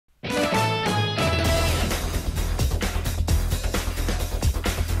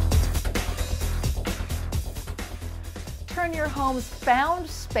turn your home's found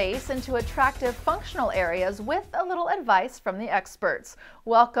space into attractive functional areas with a little advice from the experts.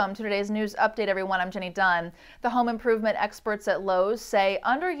 Welcome to today's news update, everyone. I'm Jenny Dunn. The home improvement experts at Lowe's say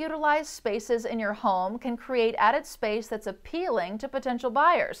underutilized spaces in your home can create added space that's appealing to potential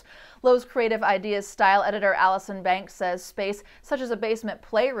buyers. Lowe's Creative Ideas style editor Allison Banks says space such as a basement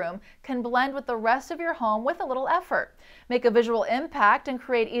playroom can blend with the rest of your home with a little effort. Make a visual impact and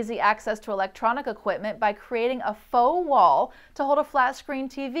create easy access to electronic equipment by creating a faux wall to hold a flat screen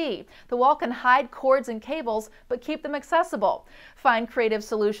TV. The wall can hide cords and cables, but keep them accessible. Find creative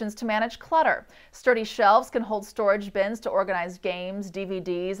solutions to manage clutter. Sturdy shelves can hold storage bins to organize games,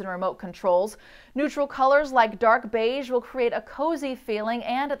 DVDs, and remote controls. Neutral colors like dark beige will create a cozy feeling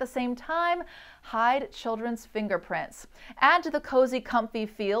and at the same time hide children's fingerprints. Add to the cozy, comfy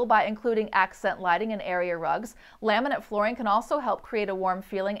feel by including accent lighting and area rugs. Laminate flooring can also help create a warm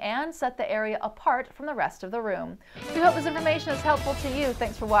feeling and set the area apart from the rest of the room. We hope this information is helpful to you.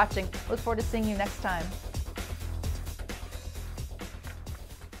 Thanks for watching. Look forward to seeing you next time.